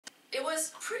It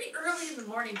was pretty early in the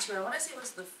morning too. I want to say it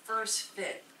was the first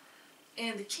fit.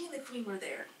 And the king and the queen were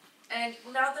there. And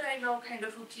now that I know kind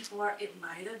of who people are, it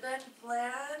might have been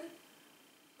Vlad,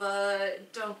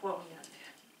 but don't quote me on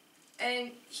that.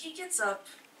 And he gets up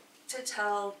to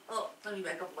tell, let me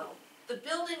back up a little. The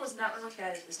building was not really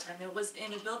bad at this time. It was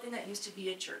in a building that used to be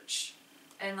a church.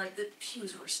 And like the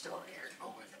pews were still there.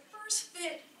 Oh, the first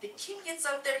fit, the king gets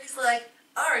up there, he's like,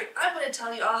 alright, I'm gonna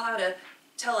tell you all how to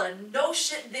tell a no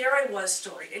shit there I was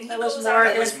story. And he goes on.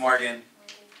 It was Morgan.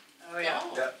 Oh yeah.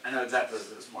 Yep, I know exactly what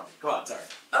it was Morgan. Go on, sorry.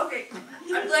 Okay,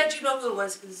 I'm glad you know who it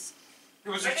was, because it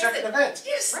was a second event.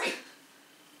 Yes. Right.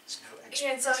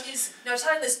 And so he's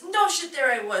telling this no shit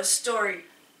there I was story.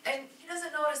 And he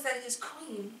doesn't notice that his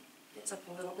queen gets up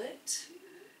a little bit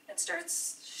and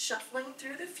starts shuffling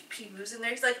through the pews, and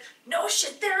there's like, no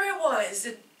shit there I was,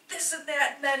 and this and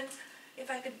that, and then if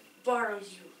I could borrow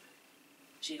you.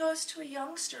 She goes to a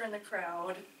youngster in the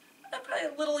crowd, probably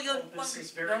a little younger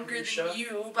than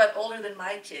you, but older than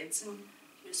my kids, and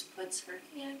just puts her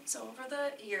hands over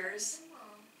the ears,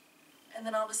 and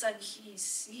then all of a sudden he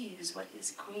sees what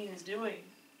his queen is doing.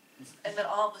 And then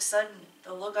all of a sudden,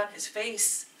 the look on his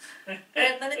face, and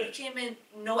then it became a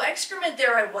no excrement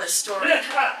there I was story.